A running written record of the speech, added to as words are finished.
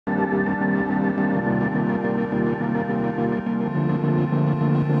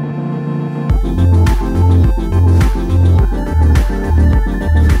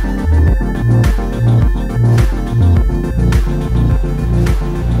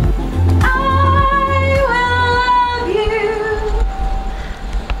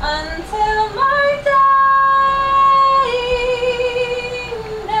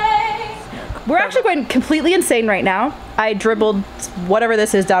completely insane right now. I dribbled whatever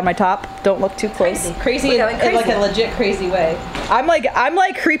this is down my top. Don't look too close. Crazy in like a legit crazy way. I'm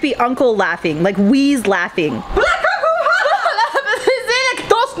like creepy uncle laughing, like Wheeze laughing.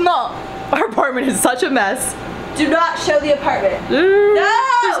 Our apartment is such a mess. Do not show the apartment.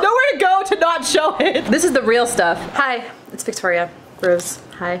 No! There's nowhere to go to not show it. This is the real stuff. Hi, it's Victoria. Rose,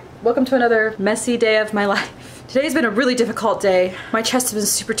 hi. Welcome to another messy day of my life. Today's been a really difficult day. My chest has been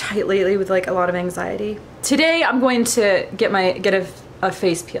super tight lately with like a lot of anxiety. Today I'm going to get a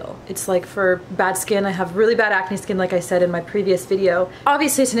face peel. It's like for bad skin. I have really bad acne skin, like I said in my previous video.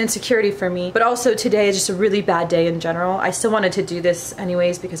 Obviously it's an insecurity for me, but also today is just a really bad day in general. I still wanted to do this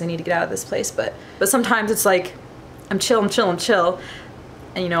anyways because I need to get out of this place, but sometimes it's like I'm chill,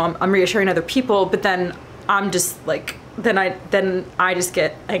 and you know, I'm reassuring other people, but then I'm just like, then I just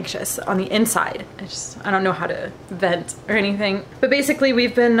get anxious on the inside. I don't know how to vent or anything. But basically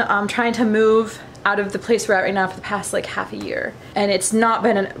we've been trying to move out of the place we're at right now for the past like half a year. And it's not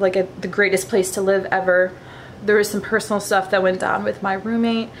been the greatest place to live ever. There was some personal stuff that went down with my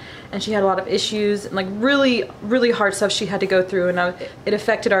roommate, and she had a lot of issues and like really, really hard stuff she had to go through, and it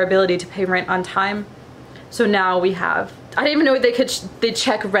affected our ability to pay rent on time. So now we have, I didn't even know they'd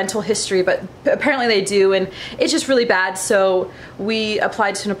check rental history, but apparently they do, and it's just really bad. So we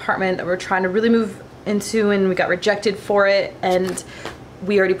applied to an apartment that we're trying to really move into, and we got rejected for it, and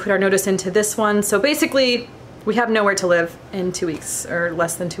we already put our notice into this one. So basically we have nowhere to live in 2 weeks or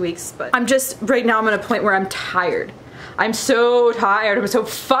less than 2 weeks. But right now I'm at a point where I'm tired. I'm so tired. I'm so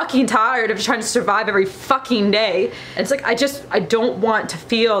fucking tired of trying to survive every fucking day. And it's like, I don't want to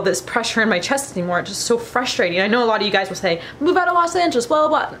feel this pressure in my chest anymore. It's just so frustrating. I know a lot of you guys will say, move out of Los Angeles, blah,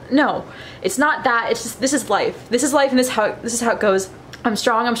 blah, blah. No, it's not that. It's just, this is life. This is life, and this is how it goes. I'm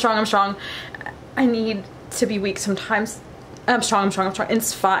strong. I need to be weak sometimes. I'm strong.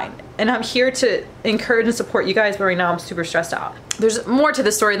 It's fine. And I'm here to encourage and support you guys, but right now I'm super stressed out. There's more to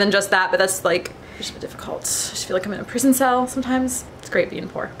the story than just that, but that's like, it's just difficult. I just feel like I'm in a prison cell sometimes. It's great being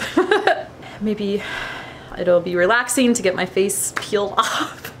poor. Maybe it'll be relaxing to get my face peeled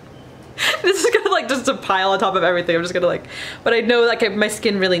off. This is gonna like just a pile on top of everything. I'm just gonna like, but I know like my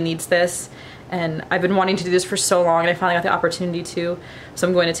skin really needs this, and I've been wanting to do this for so long, and I finally got the opportunity to, so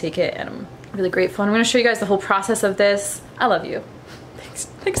I'm going to take it, and I'm really grateful. And I'm gonna show you guys the whole process of this. I love you.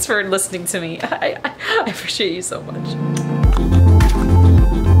 Thanks for listening to me. I appreciate you so much.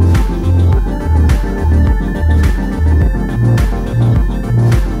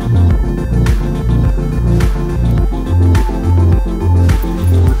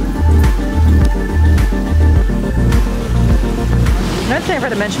 Another thing I forgot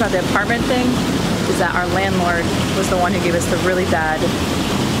to mention about the apartment thing is that our landlord was the one who gave us the really bad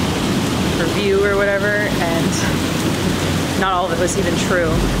review or whatever, and not all of it was even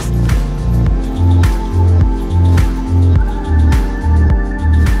true.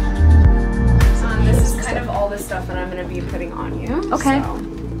 This is kind of all the stuff that I'm going to be putting on you. Okay. So.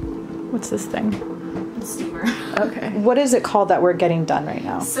 What's this thing? Steamer. Okay. What is it called that we're getting done right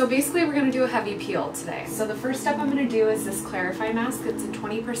now? So basically we're going to do a heavy peel today. So the first step I'm going to do is this clarify mask. It's a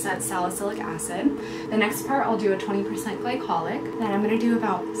 20% salicylic acid. The next part I'll do a 20% glycolic. Then I'm going to do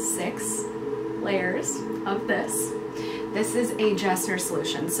about 6 layers of this. This is a Jessner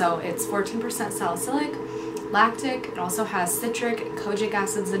solution. So it's 14% salicylic, lactic. It also has citric and kojic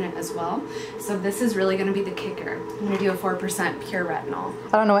acids in it as well. So this is really going to be the kicker. I'm going to do a 4% pure retinol.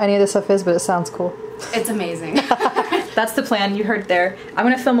 I don't know what any of this stuff is, but it sounds cool. It's amazing. That's the plan, you heard there. I'm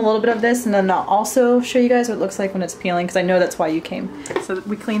gonna film a little bit of this, and then I'll also show you guys what it looks like when it's peeling, because I know that's why you came. So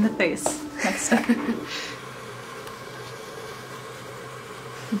we clean the face. Next step.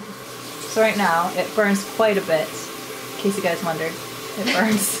 So right now, it burns quite a bit, in case you guys wondered. It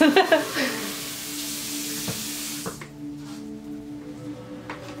burns.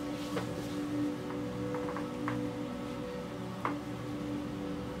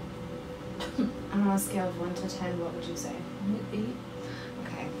 On a scale of 1 to 10, what would you say? 8.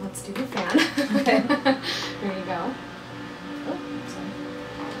 Okay, let's do the fan. Okay. There you go. Oh, sorry.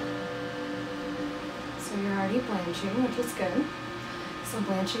 So you're already blanching, which is good. So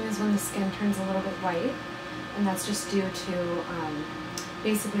blanching is when the skin turns a little bit white, and that's just due to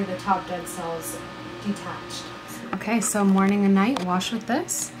basically the top dead cells detached. Okay, so morning and night, wash with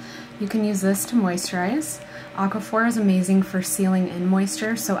this. You can use this to moisturize. Aquaphor is amazing for sealing in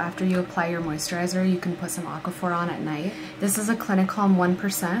moisture, so after you apply your moisturizer, you can put some Aquaphor on at night. This is a Clinicalm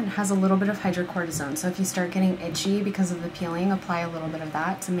 1%. It has a little bit of hydrocortisone, so if you start getting itchy because of the peeling, apply a little bit of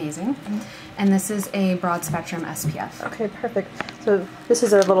that. It's amazing. And this is a broad spectrum SPF. Okay, perfect. So this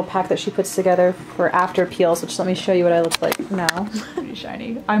is a little pack that she puts together for after peel, so just let me show you what I look like now. Pretty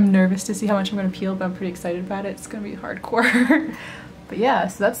shiny. I'm nervous to see how much I'm going to peel, but I'm pretty excited about it. It's going to be hardcore. But yeah,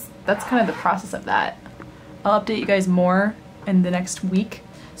 so that's kind of the process of that. I'll update you guys more in the next week.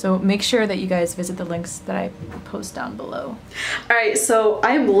 So make sure that you guys visit the links that I post down below. Alright, so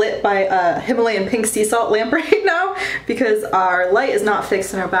I am lit by a Himalayan pink sea salt lamp right now because our light is not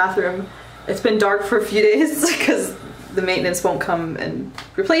fixed in our bathroom. It's been dark for a few days because the maintenance won't come and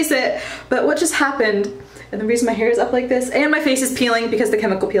replace it. But what just happened, and the reason my hair is up like this, and my face is peeling because the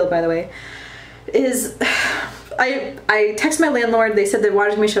chemical peeled, by the way, is I texted my landlord. They said the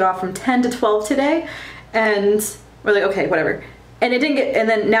water's gonna be shut off from 10 to 12 today. And we're like, okay, whatever. And it didn't get, and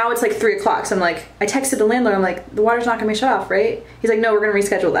then now it's like 3 o'clock. So I'm like, I texted the landlord, I'm like, the water's not gonna be shut off, right? He's like, no, we're gonna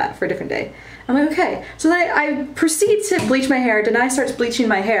reschedule that for a different day. I'm like, okay. So then I proceed to bleach my hair. Denai starts bleaching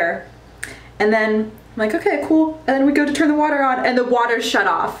my hair. And then I'm like, okay, cool. And then we go to turn the water on and the water's shut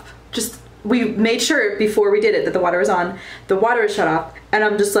off. Just, we made sure before we did it that the water was on. The water is shut off. And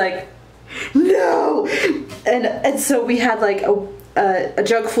I'm just like, no! And so we had like a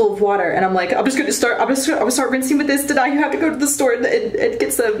jug full of water, and I'm like, I'm gonna start rinsing with this. Denai, you have to go to the store and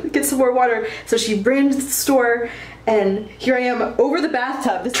get some more water. So she ran to the store, and here I am over the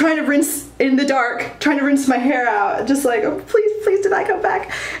bathtub trying to rinse in the dark, trying to rinse my hair out, just like, oh, please Denai, come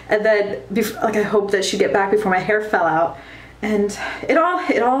back. And then like I hoped that she'd get back before my hair fell out, and it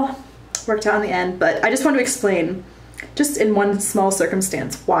all worked out in the end. But I just want to explain, just in one small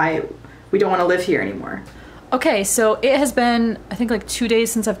circumstance, why we don't want to live here anymore. Okay, so it has been, I think, like 2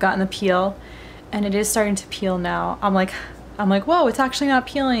 days since I've gotten the peel, and it is starting to peel now. I'm like, whoa, it's actually not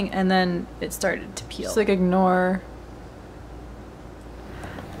peeling, and then it started to peel. Just like ignore.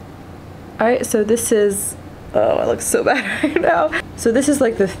 Alright, so this is, oh, I look so bad right now. So this is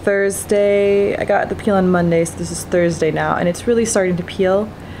like the Thursday, I got the peel on Monday, so this is Thursday now, and it's really starting to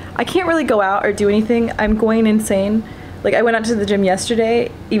peel. I can't really go out or do anything. I'm going insane. Like, I went out to the gym yesterday,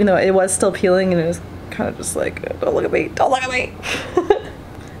 even though it was still peeling, and it was kind of just like, don't look at me, don't look at me.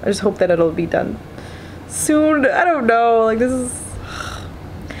 I just hope that it'll be done soon. I don't know, like, this is,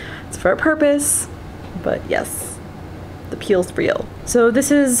 it's for a purpose, but yes, the peel's real. So this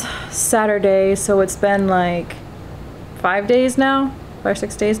is Saturday, so it's been like 5 days now, 5 or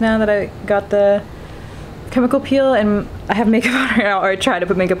 6 days now that I got the chemical peel, and I have makeup on right now, or I try to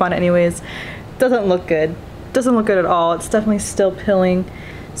put makeup on anyways. Doesn't look good. Doesn't look good at all. It's definitely still peeling.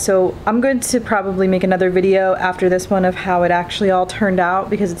 So I'm going to probably make another video after this one of how it actually all turned out,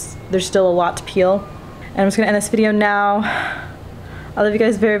 because there's still a lot to peel. And I'm just gonna end this video now. I love you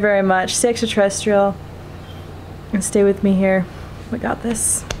guys very, very much. Stay extraterrestrial and stay with me here. We got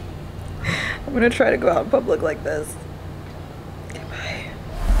this. I'm gonna try to go out in public like this.